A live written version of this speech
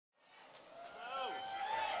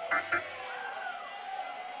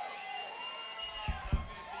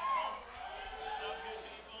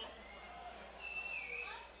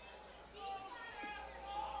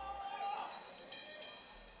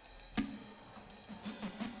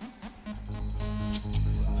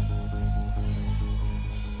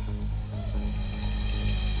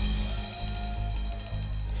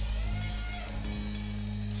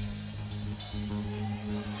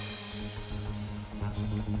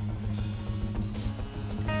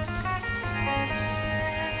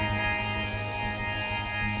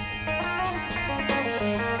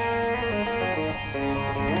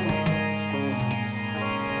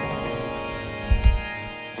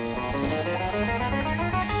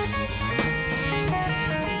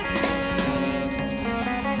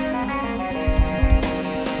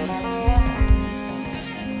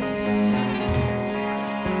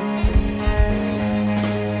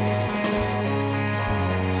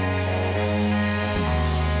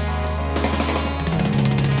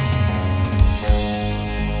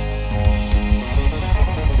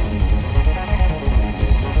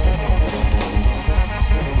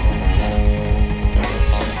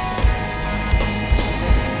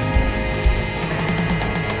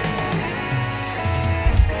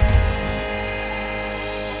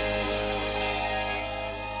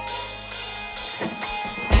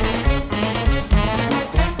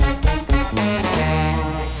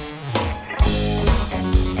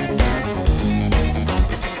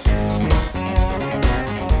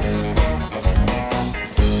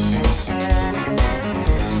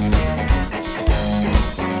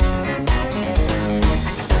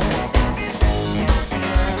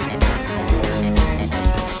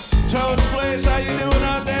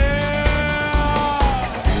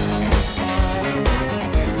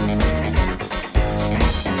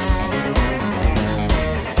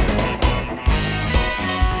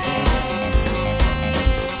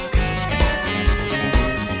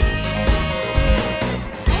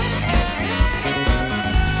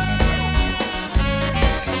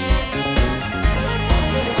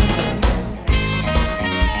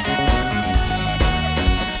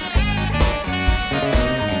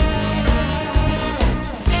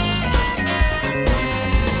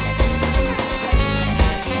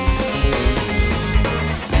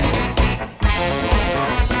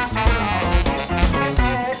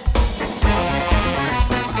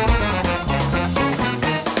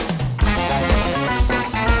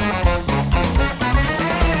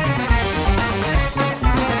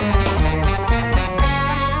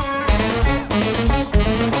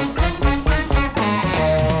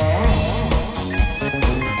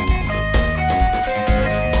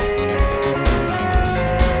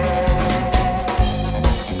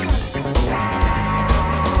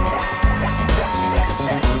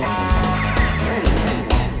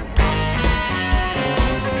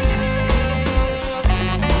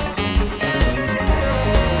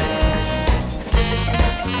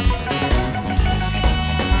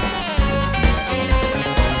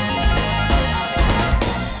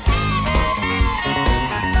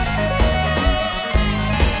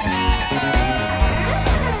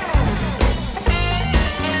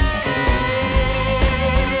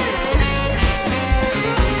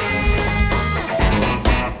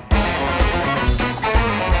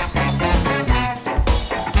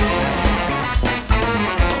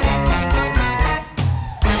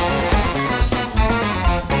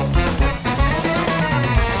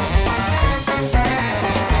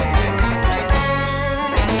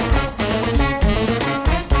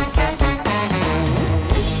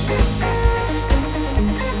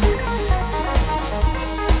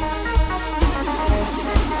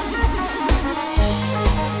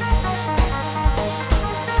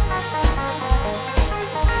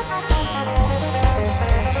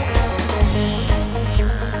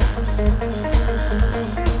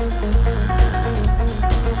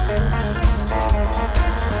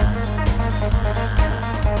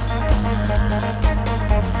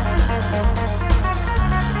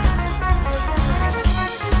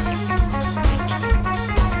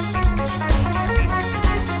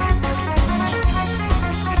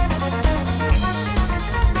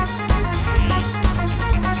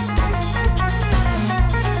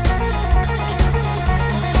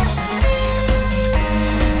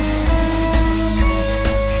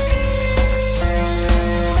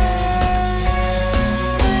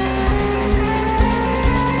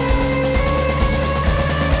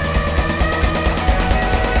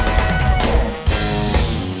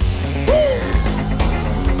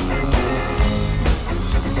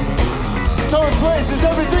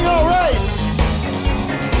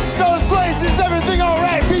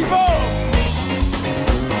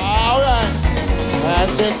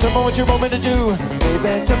Tell me what you want me to do,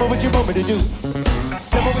 baby. Tell me what you want me to do.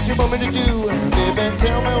 Tell me what you want me to do, baby.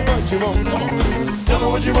 Tell me what you want. Tell me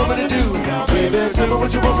what you want me to do, baby. Tell me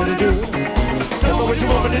what you want me to do. Tell me what you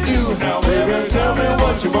want me to do, baby. Tell me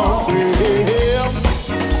what you want. Yeah.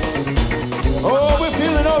 Oh, we're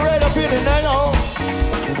feeling all right up here tonight. Oh,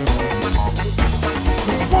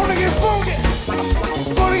 wanna get funky,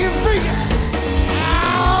 wanna get freaky.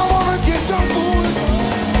 I wanna get done for it.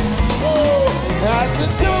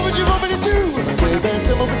 what you want me to do. Baby,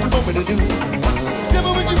 tell me what you want me to do. Tell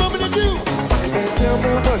me what you want me to do. Baby, tell me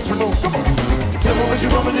what you want. Come on. Tell me what you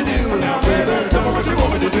want me to do. Now, baby, tell me what you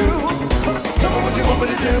want me to do. Tell me what you want me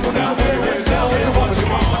to do. Now, baby, tell me what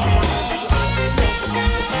you want.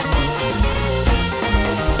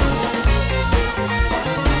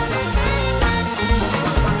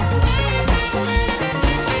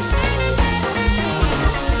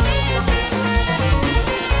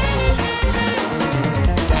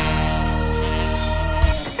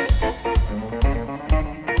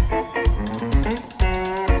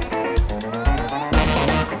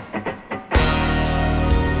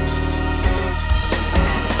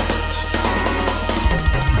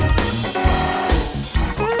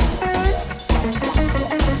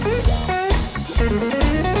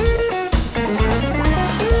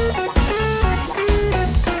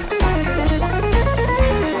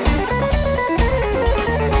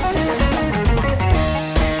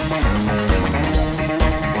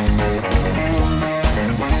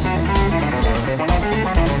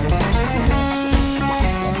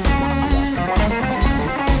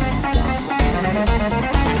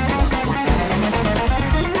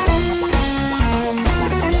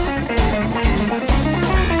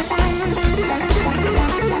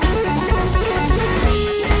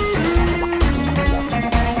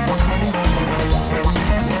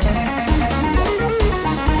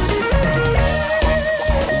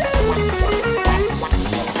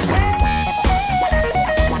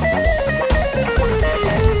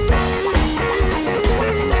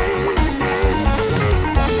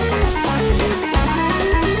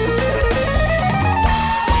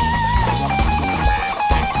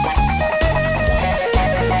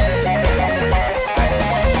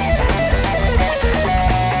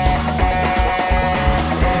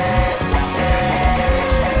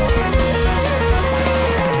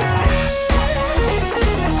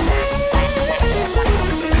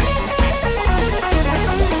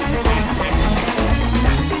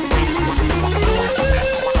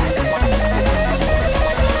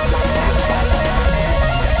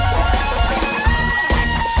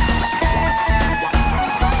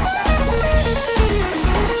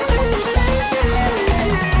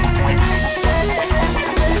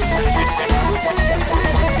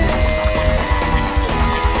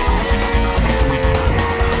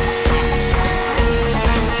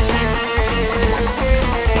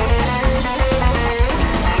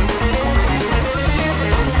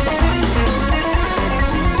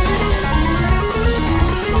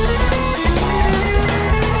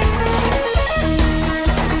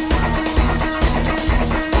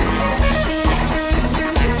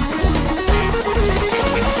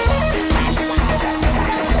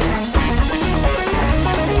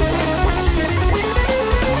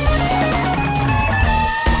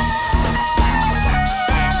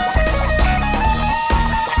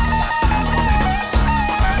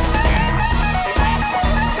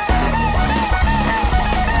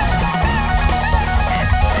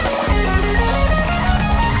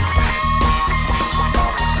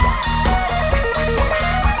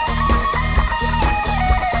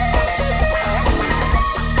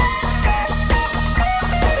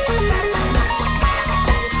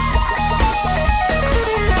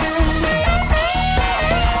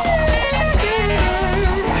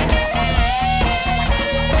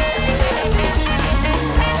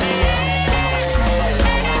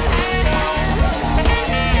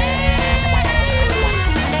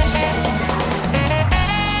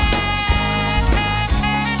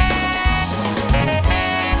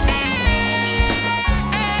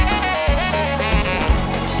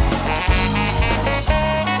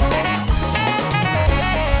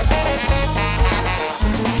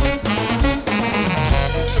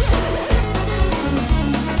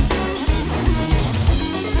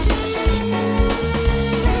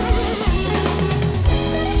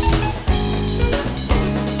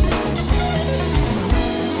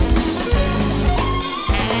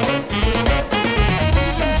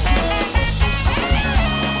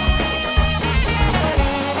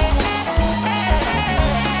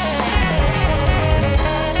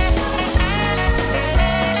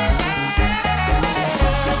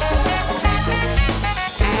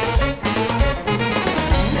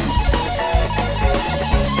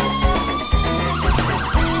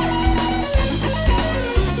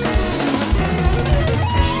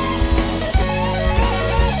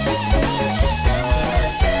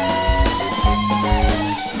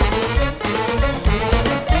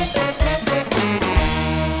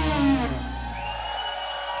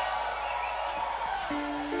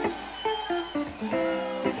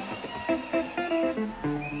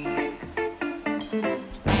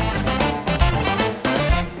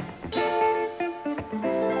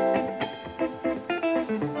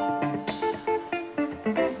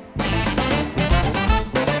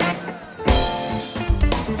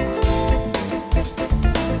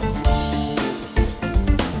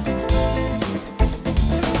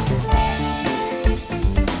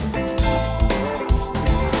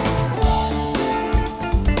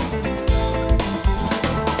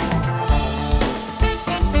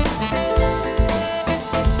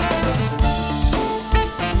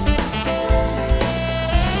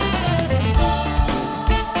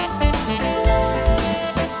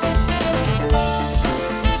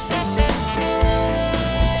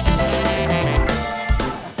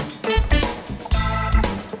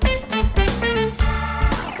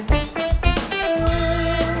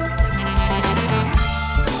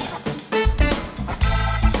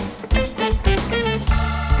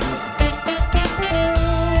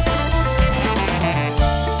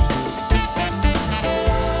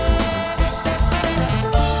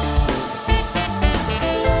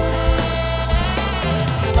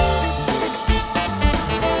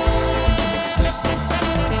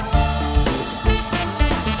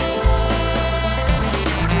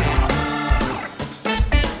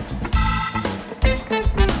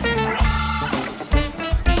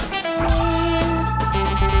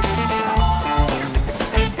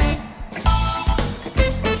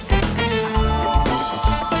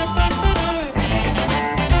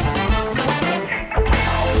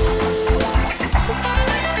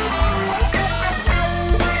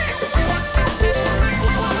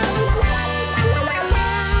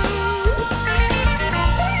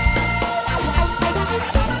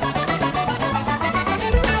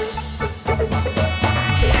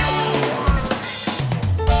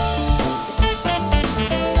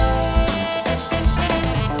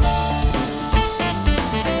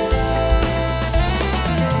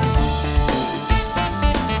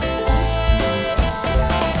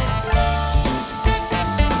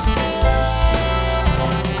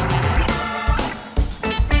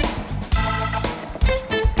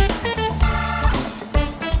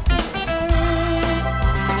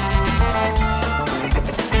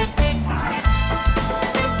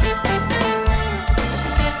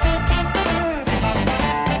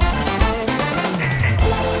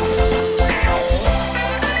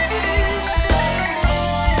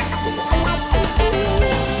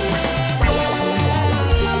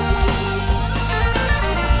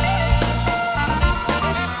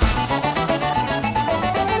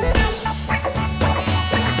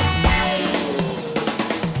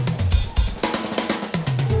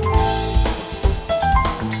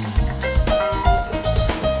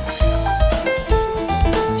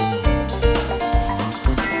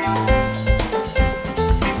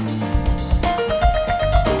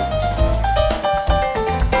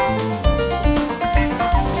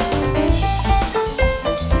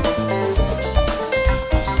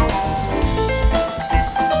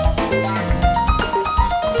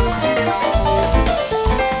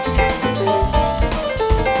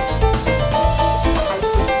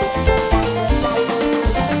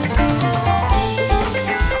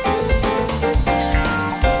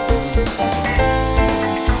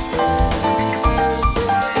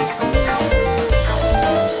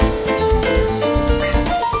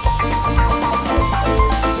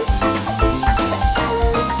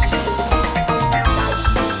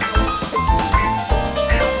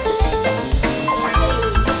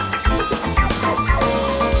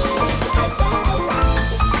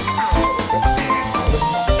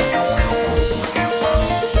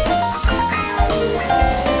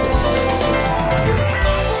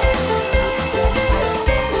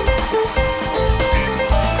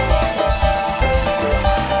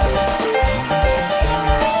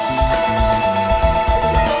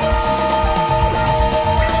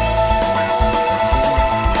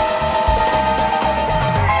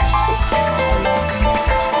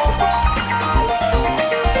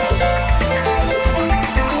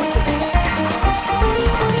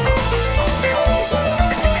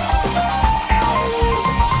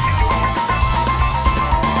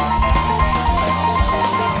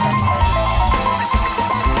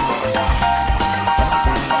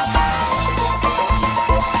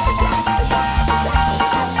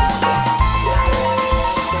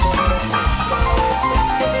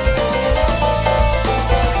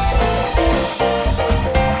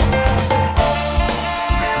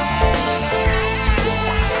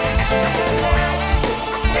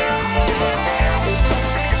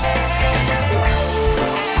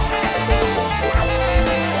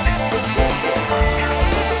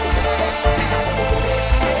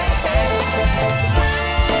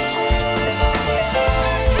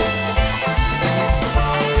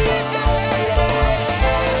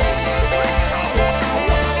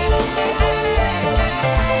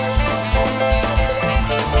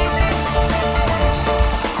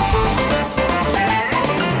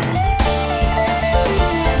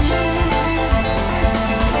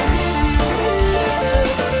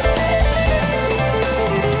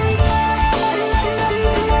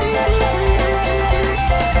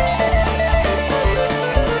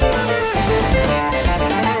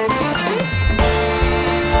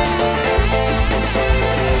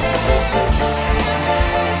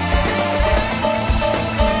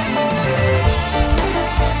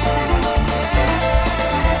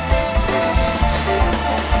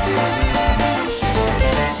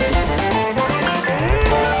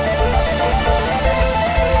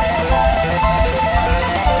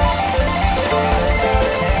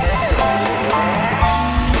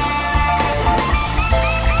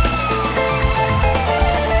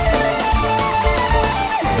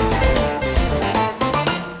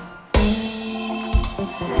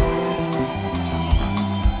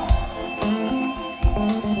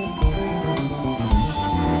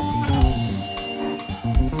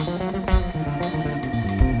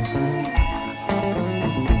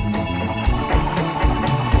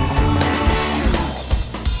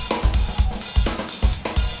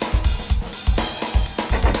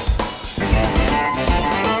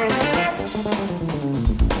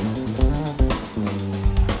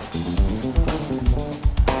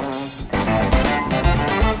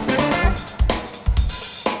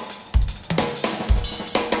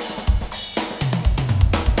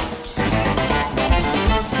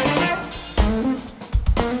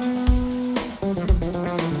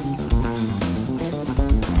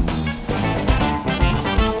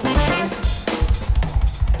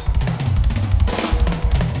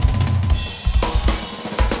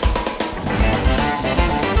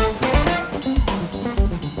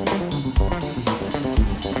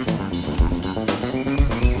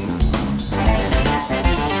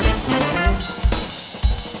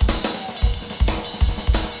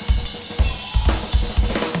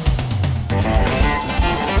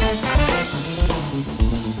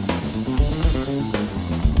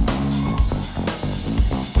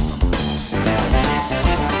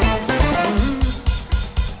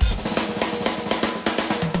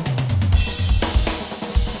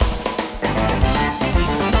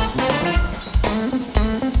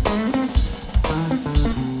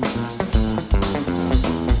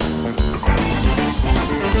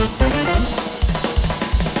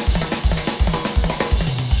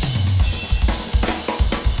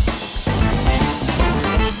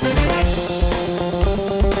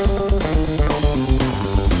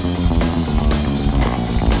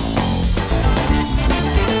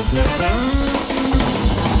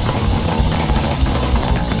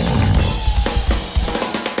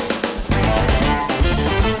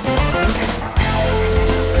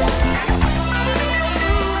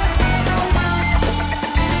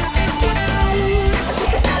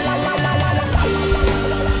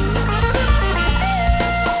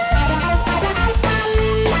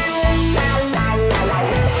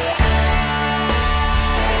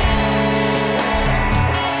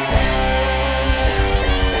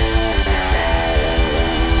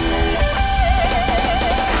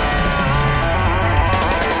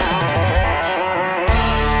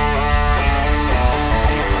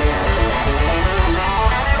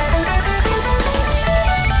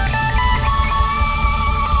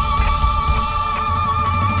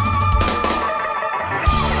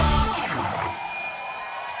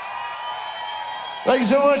 Thank you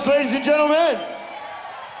so much, ladies and gentlemen.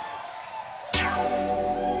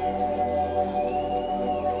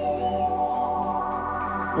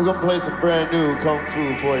 We're gonna play some brand new Kung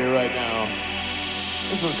Fu for you right now.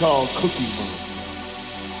 This one's called Cookie Monster.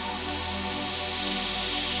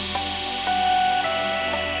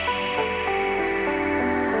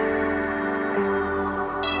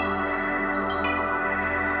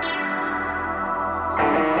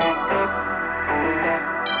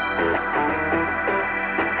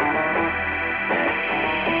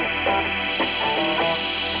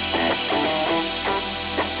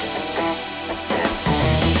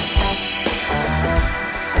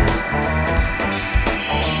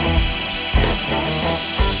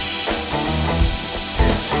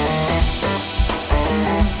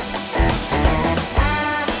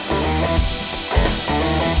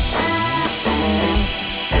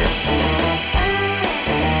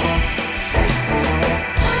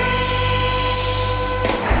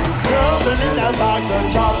 In that box of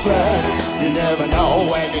chocolate, you never know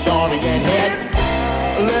when you're gonna get hit.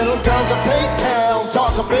 Little girls with pigtails,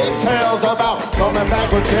 talking big tales about coming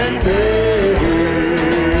back with candy.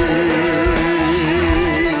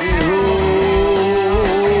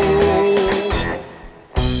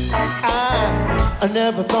 I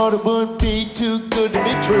never thought it would be too good to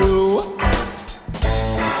be true.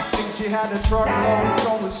 I think she had a truckload of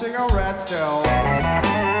stolen cigarettes still.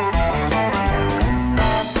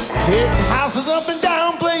 Hitting houses up and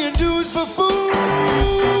down, playing dudes for food.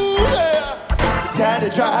 Yeah. Daddy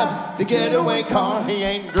drives the getaway car, he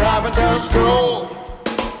ain't driving to school.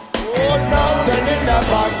 Oh, nothing in that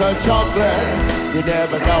box of chocolates. You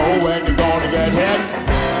never know when you're gonna get hit.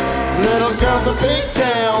 Little girls with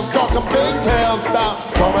pigtails, talking big tales about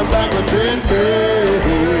coming back with thin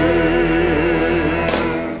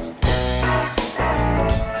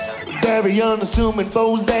bills. Very unassuming,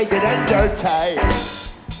 bow-legged and dirty.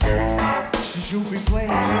 She should be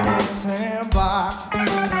playing in the sandbox.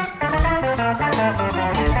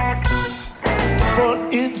 But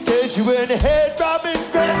instead she went ahead robbing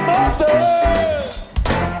grandmothers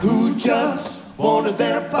who just wanted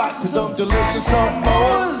their boxes of delicious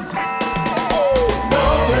Samoas.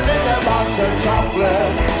 Nothing in that box of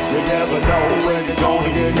chocolates. You never know when you're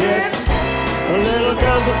gonna get hit. Little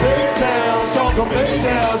girls with pigtails, talking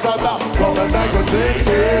pigtails about coming back with big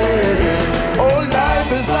kids. Oh,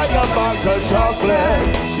 life is like a box of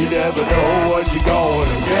chocolates. You never know what you're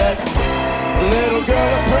gonna get. Little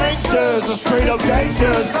girl of pranksters, or straight up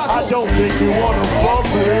gangsters. I don't think you wanna fuck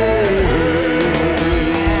with.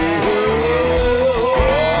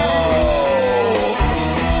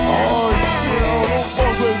 Oh, shit, I won't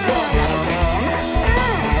fuck with that.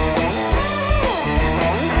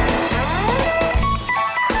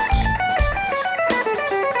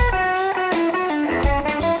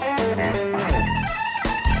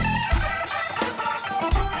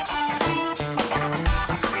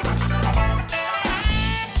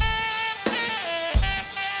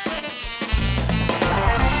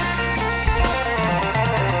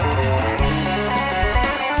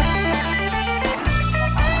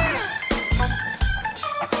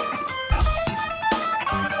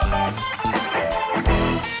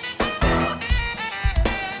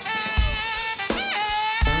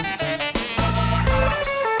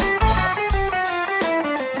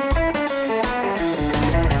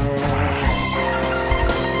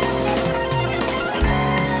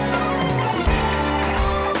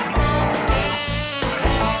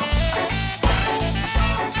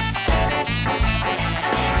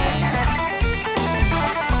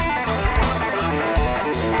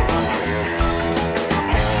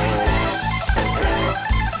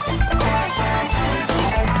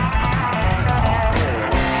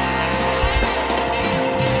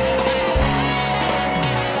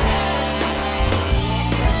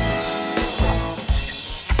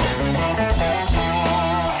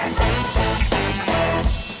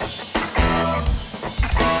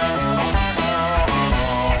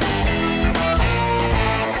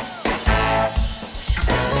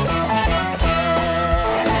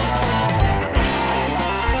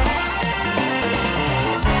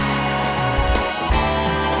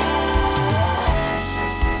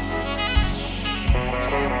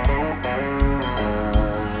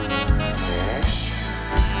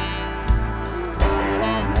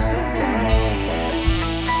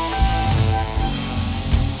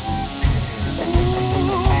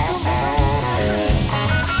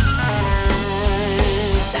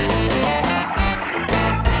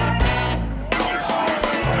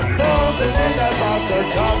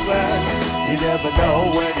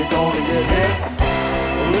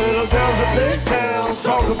 Little girls in big towns,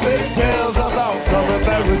 talking big tales about coming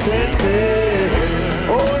back with candy.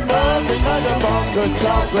 Oh, nothing like a box of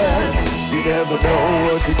chocolate. You never know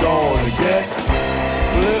what you're gonna get.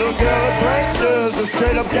 Little girl and pranksters are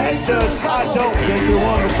straight up gangsters. I don't think you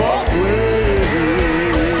wanna fuck with.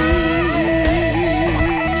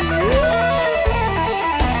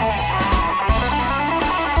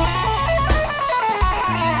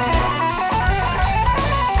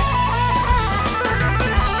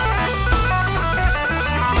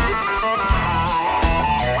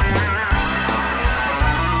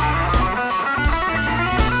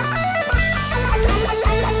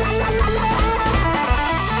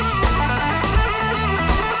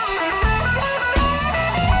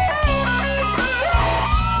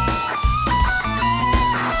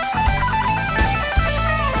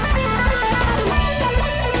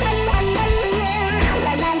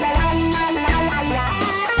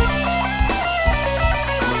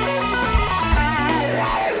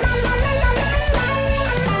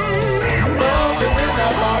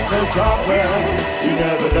 Chocolates, you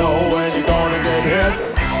never know when you're gonna get hit.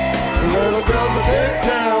 Little girls in big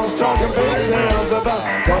towns talking big tales about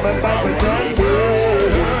coming back with candy.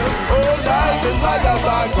 Oh, life is like a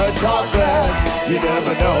box of chocolates. You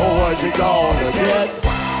never know what you're gonna get.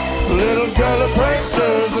 Little girl and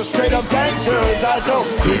pranksters are straight up gangsters. I don't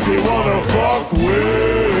think you wanna fuck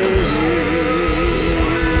with.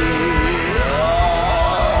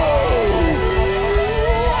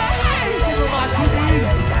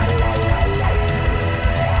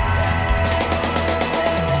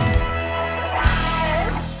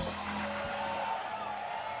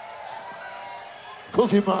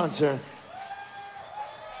 Cookie Monster.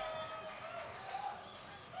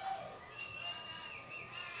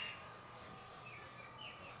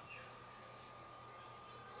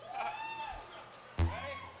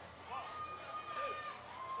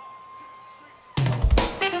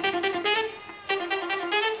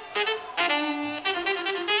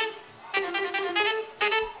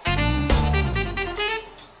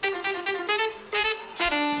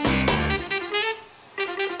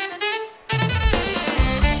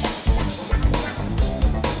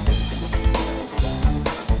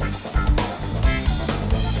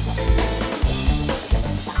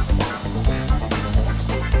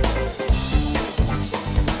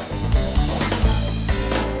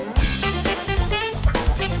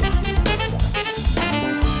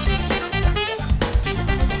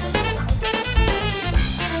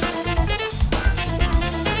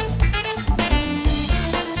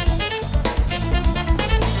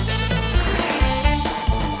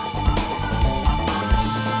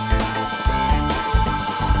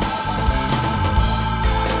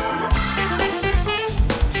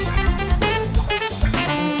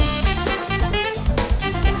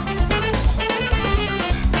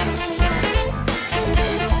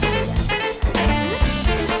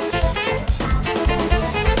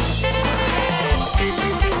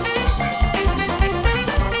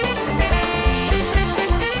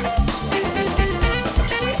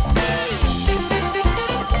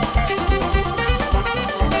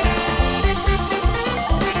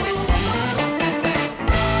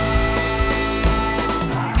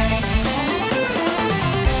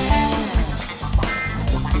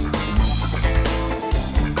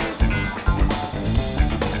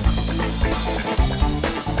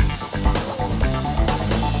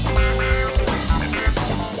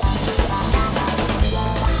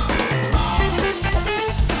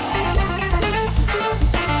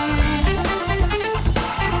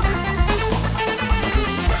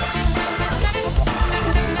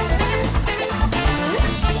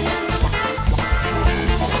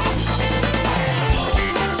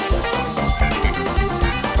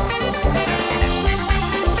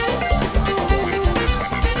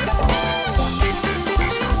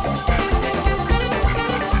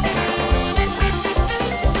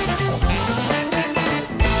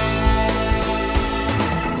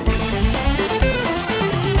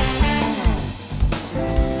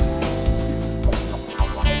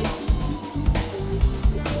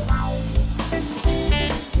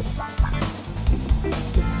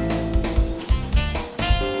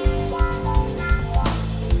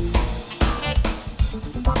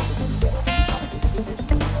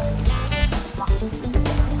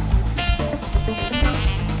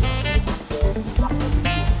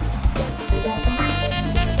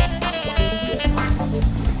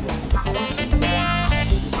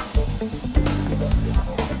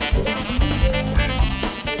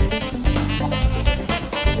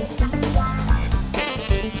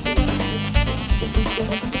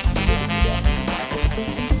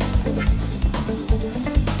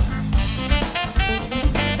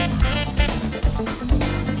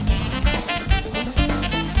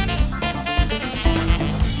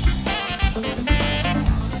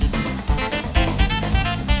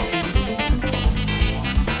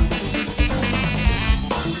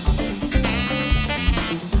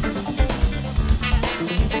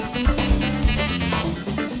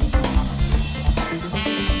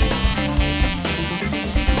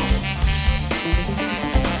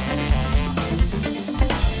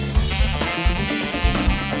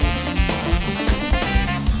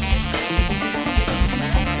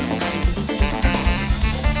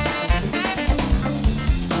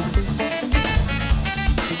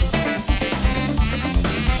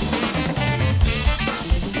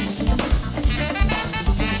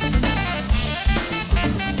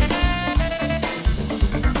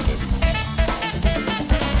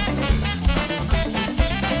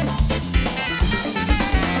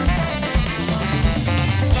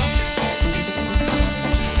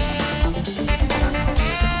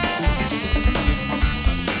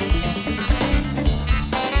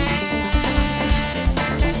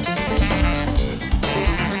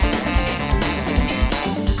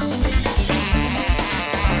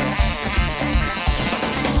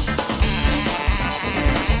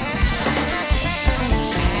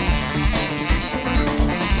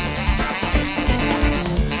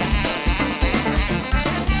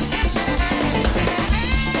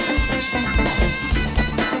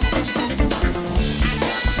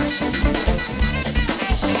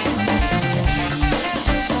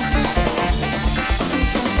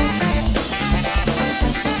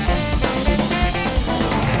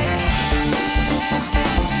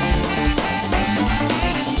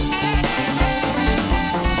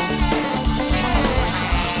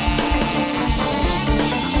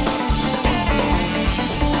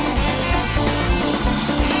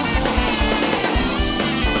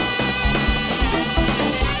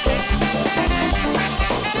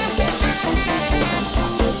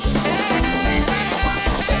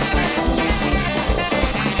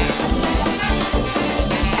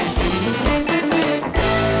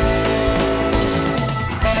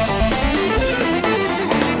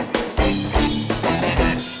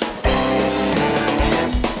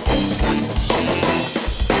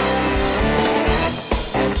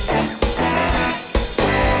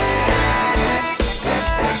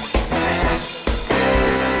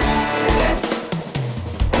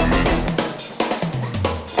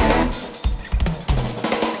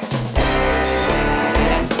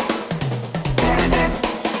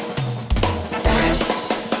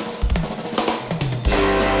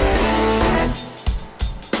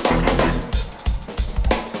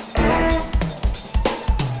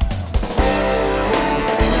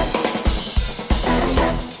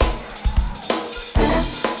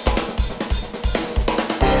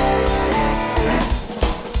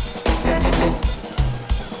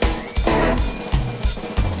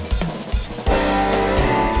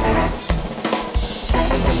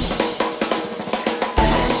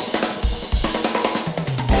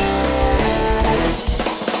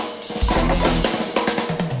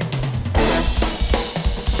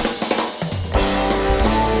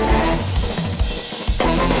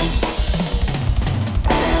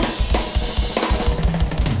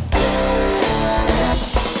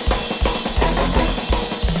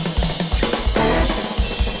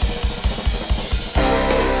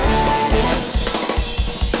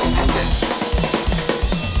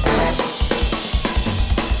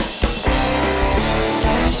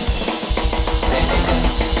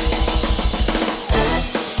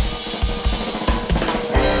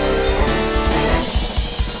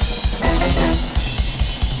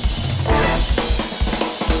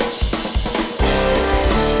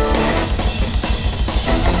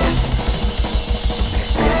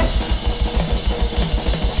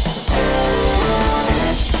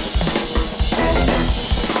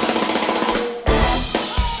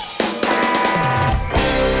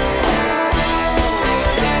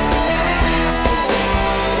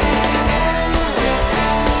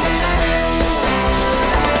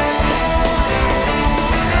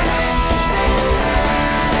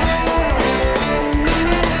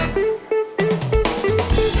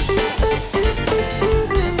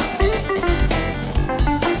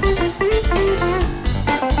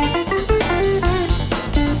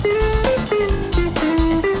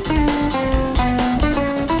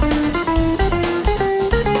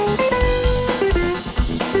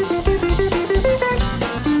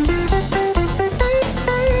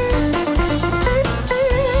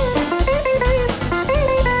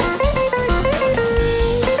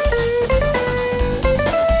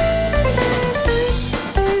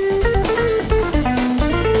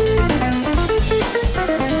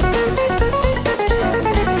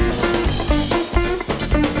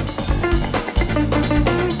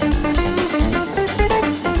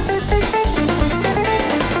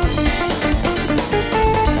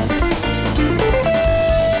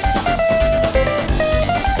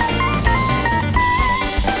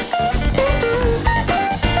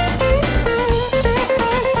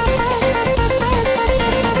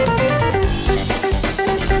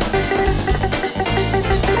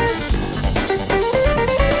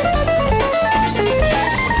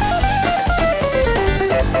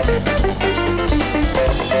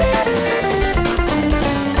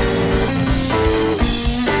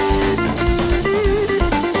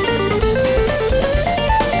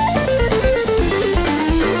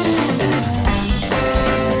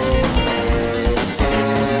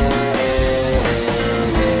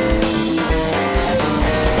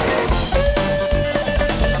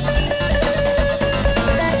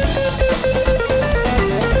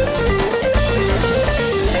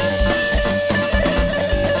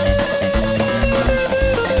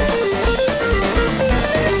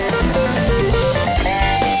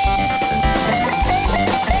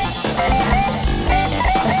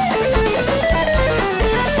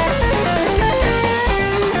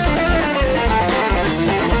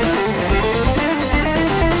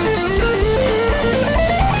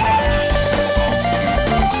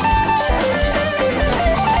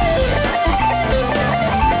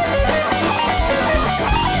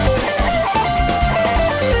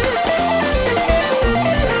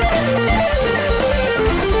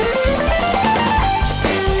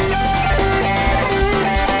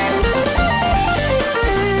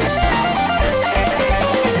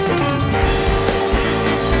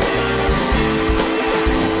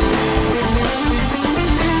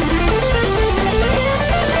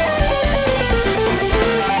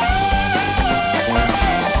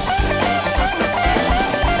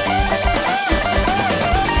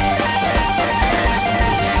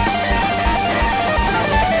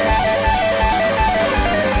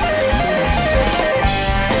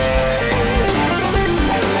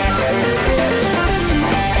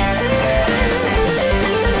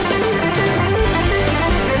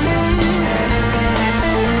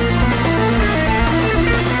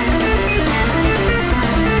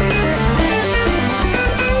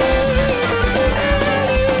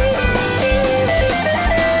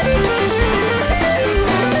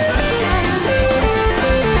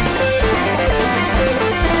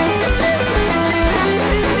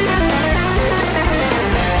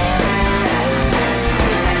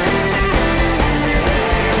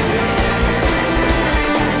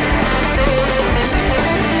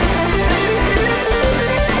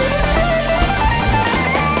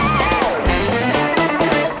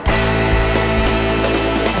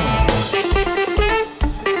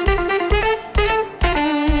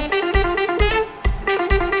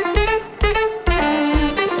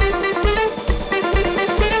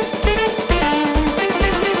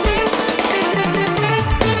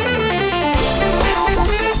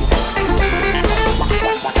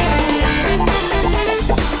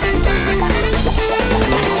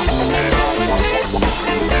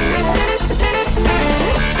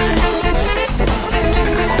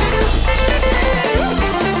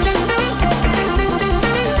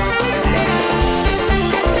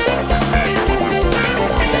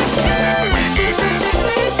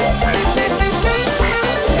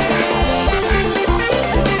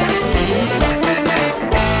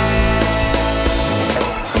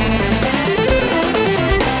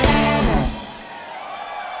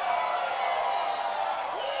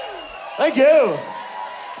 Thank you.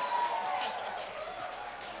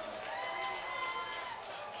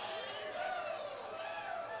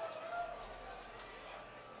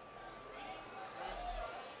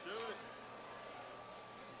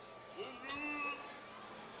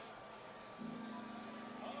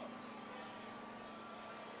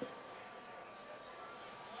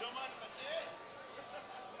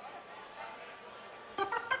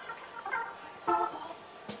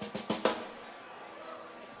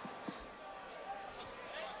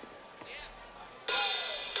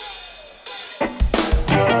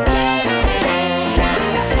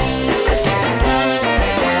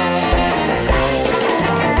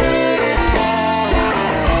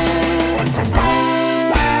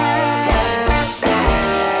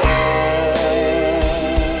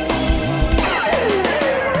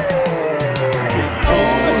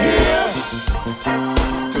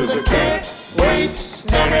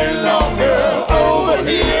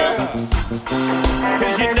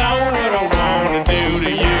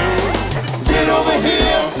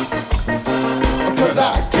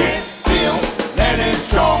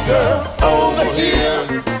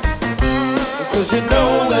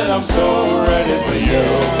 I'm so ready for you.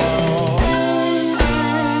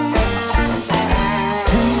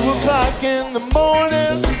 2 o'clock in the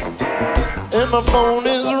morning and my phone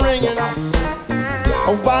is ringing.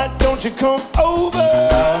 Oh, why don't you come over?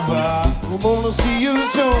 I wanna see you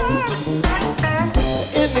soon.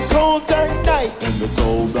 In the cold dark night,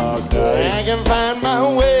 I can find my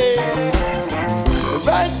way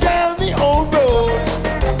right down the old road.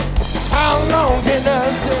 How long can I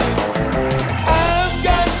stay?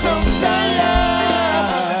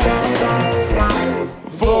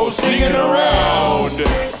 For sneaking around.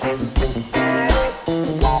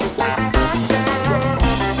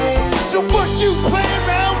 So what you play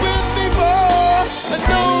around with me for? I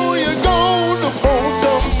know you're gonna want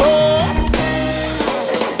some more.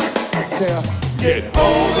 Get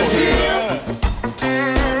over here,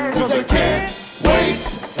 'cause I can't wait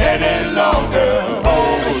any longer.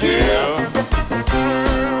 Over here,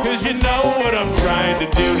 'cause you know what I'm trying to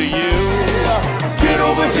do to you. Get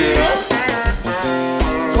over here,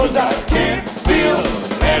 'cause I can't feel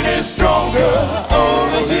any stronger.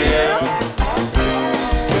 Over here,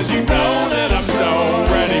 'cause you know that I'm so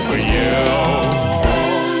ready for you.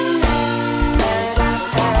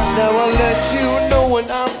 Now I'll let you know when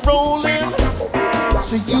I'm rolling,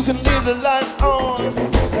 so you can leave the light on.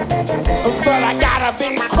 But I gotta be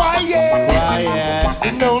quiet,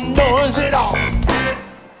 no noise at all.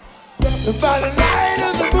 By the light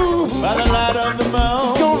of the moon,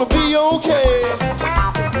 it's gonna be okay.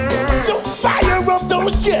 So fire up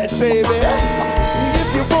those jets, baby, if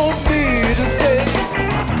you want me to stay.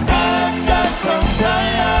 I've got some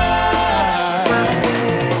time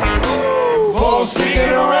for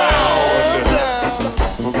sneaking around.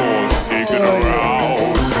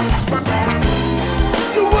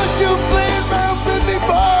 So what you playing around with me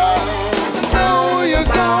for? I know you're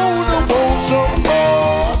gonna want some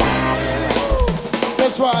more.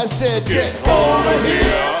 That's why I said get over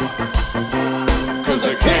here, 'cause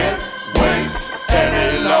I can't wait any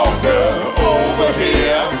longer. Over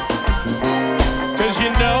here, 'cause you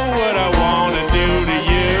know what I wanna do to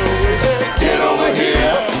you. Get over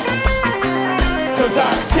here, 'cause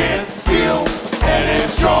I can't feel any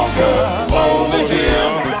stronger. Over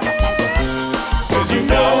here, 'cause you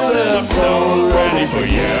know that I'm so ready for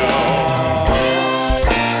you.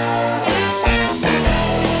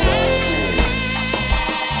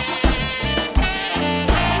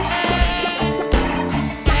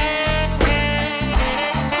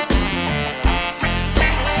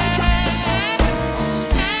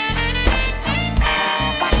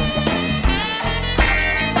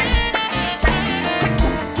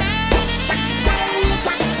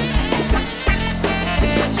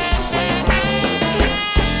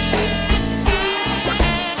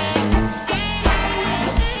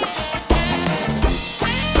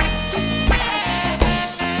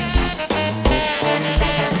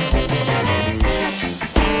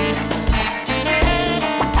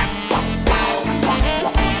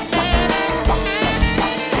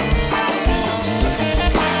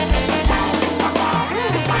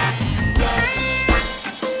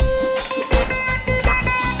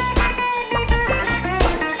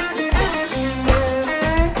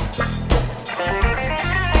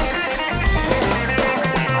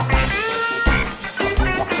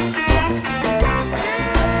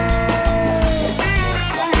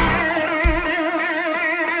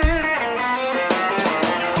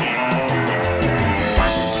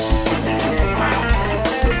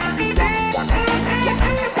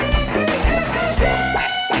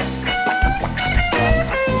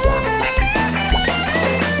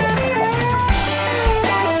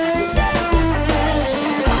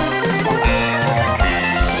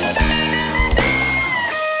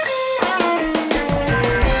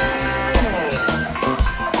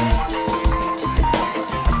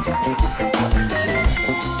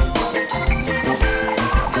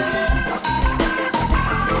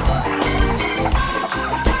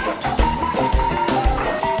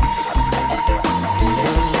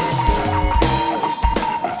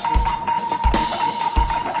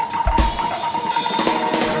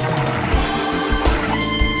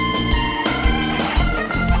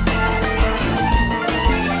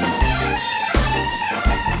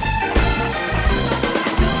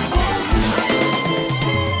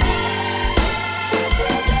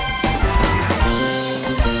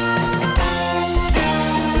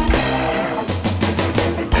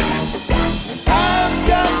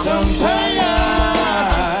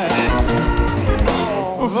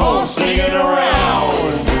 swinging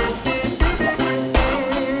around.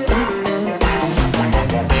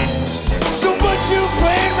 So what you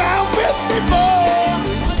playing around with me for?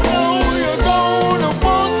 I know you're gonna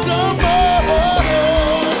want some more.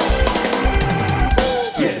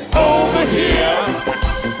 Get over here,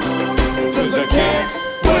 'cause I can't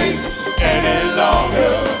wait any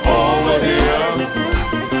longer. Over here,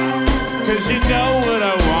 'cause you know what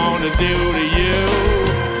I wanna do to you.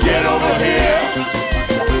 Get over here,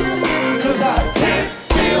 'cause I can't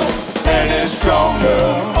feel any stronger.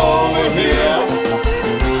 Over here,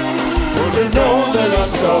 'cause you know that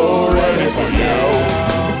I'm so ready for you.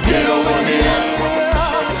 Get over here,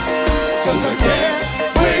 'cause I can't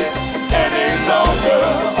wait any longer.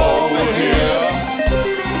 Over here,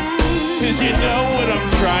 'cause you know what I'm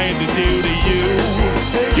trying to do to you.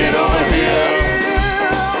 Get over here,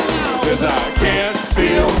 'cause I can't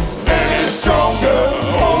feel any stronger.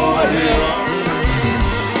 Over here,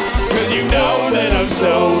 'cause you know that I'm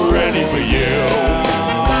so ready for you.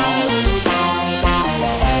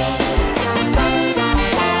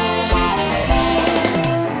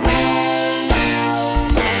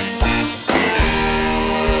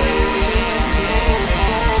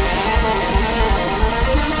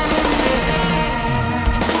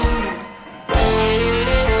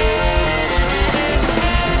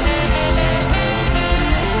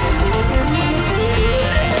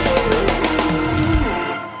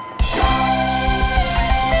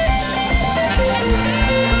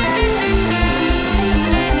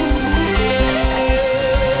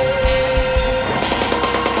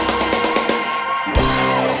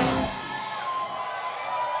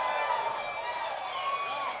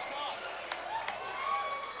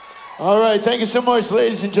 All right, thank you so much,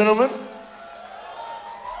 ladies and gentlemen.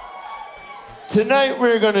 Tonight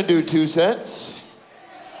we're gonna do 2 sets.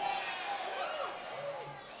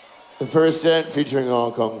 The first set featuring all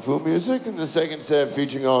Kung Fu music, and the second set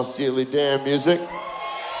featuring all Steely Dan music.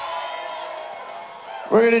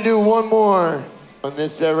 We're gonna do one more on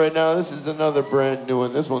this set right now. This is another brand new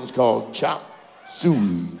one. This one's called Chop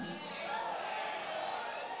Suey.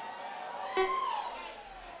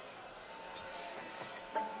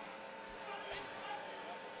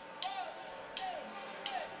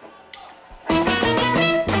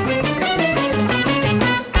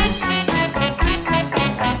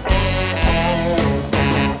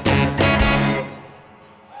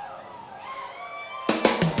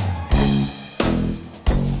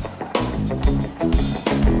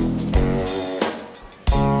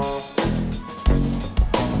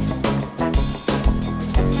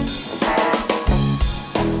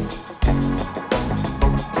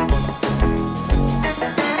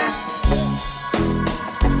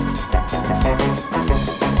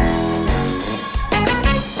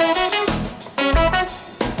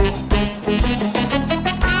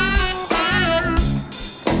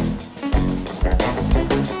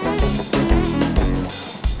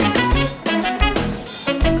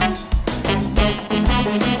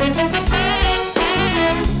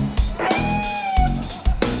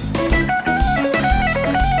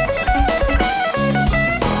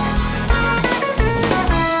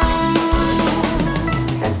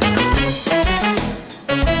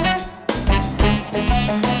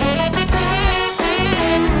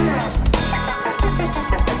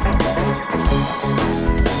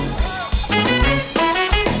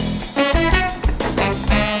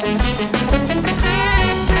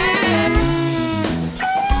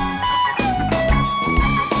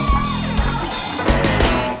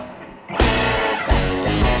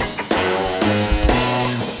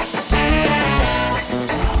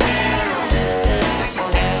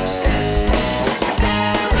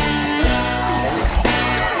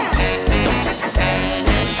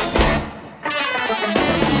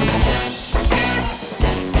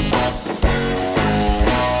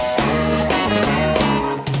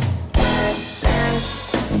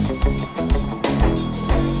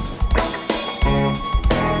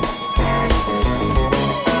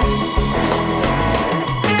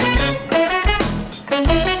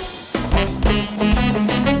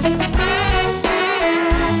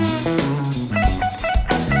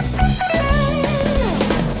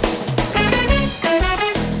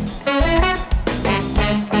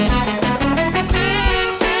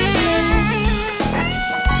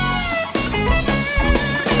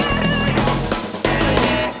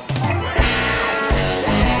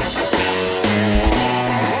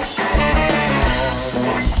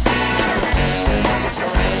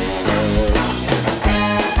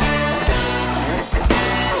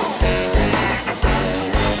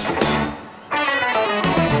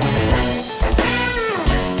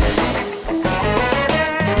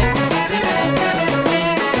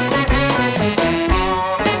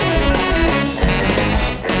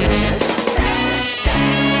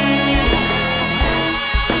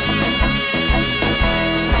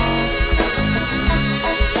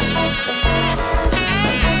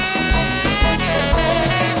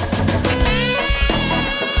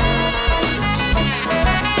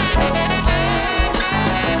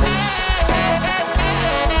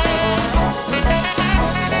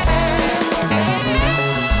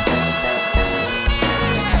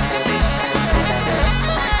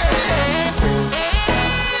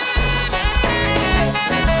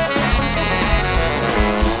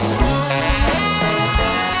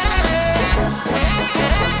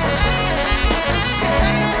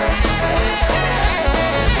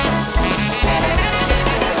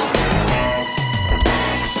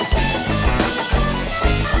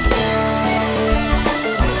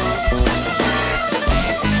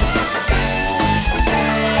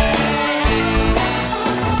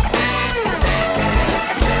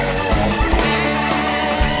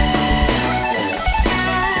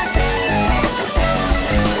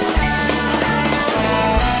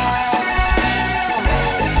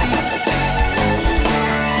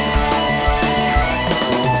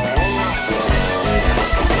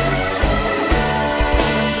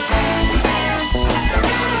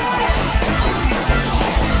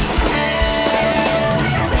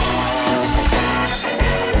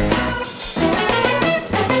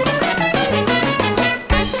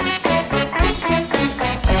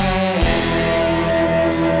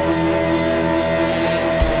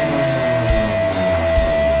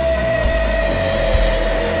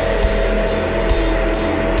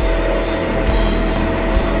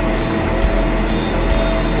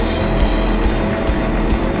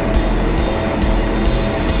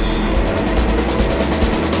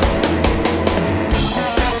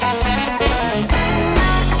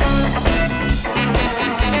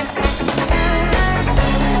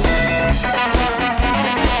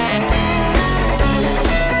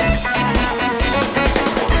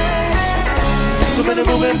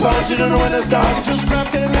 punch it in the when it's dark. Just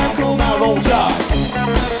grab get a lamp, come out on top.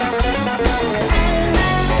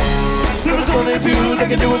 There's only a few that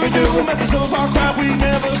can do what we do. And that's so far crap, we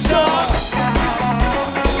never stop.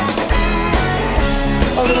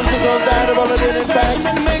 A little this or that, a bullet in fact,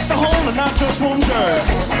 meant to make the whole and not just one jerk.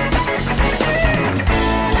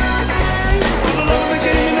 For the love of the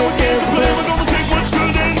game, you know we can't play. We're gonna take what's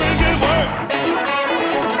good and make it work.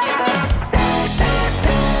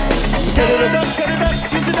 Get it up,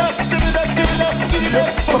 use it up, step it up, give it up, eat it up,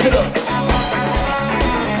 fuck it up.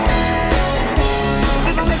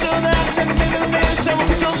 Little this or that, then it made it nice. Time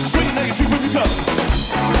we come sweet, now you drink with your cup.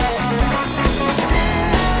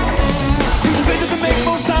 Make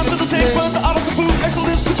most times it'll take, but the art of the food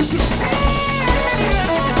excellence to pursue.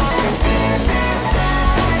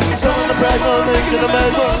 Some of the pragma, making it a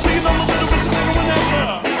magma, taking all the little bits and making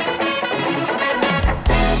whatever.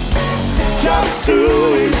 Chop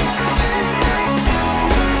Suey,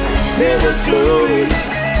 hear the Suey.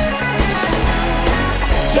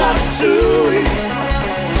 Chop Suey,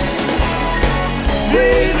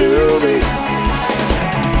 renew me.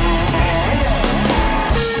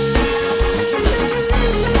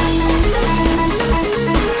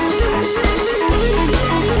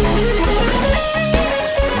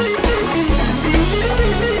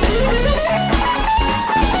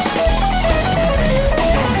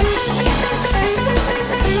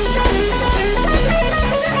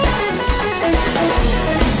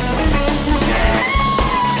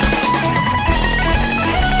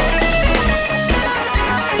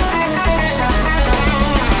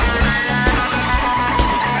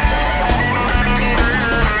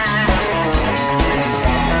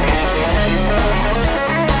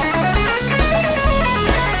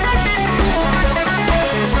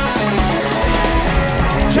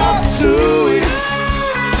 Suey,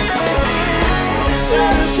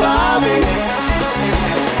 satisfy me.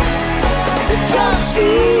 Chop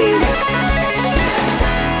Suey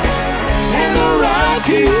in the right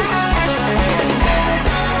key.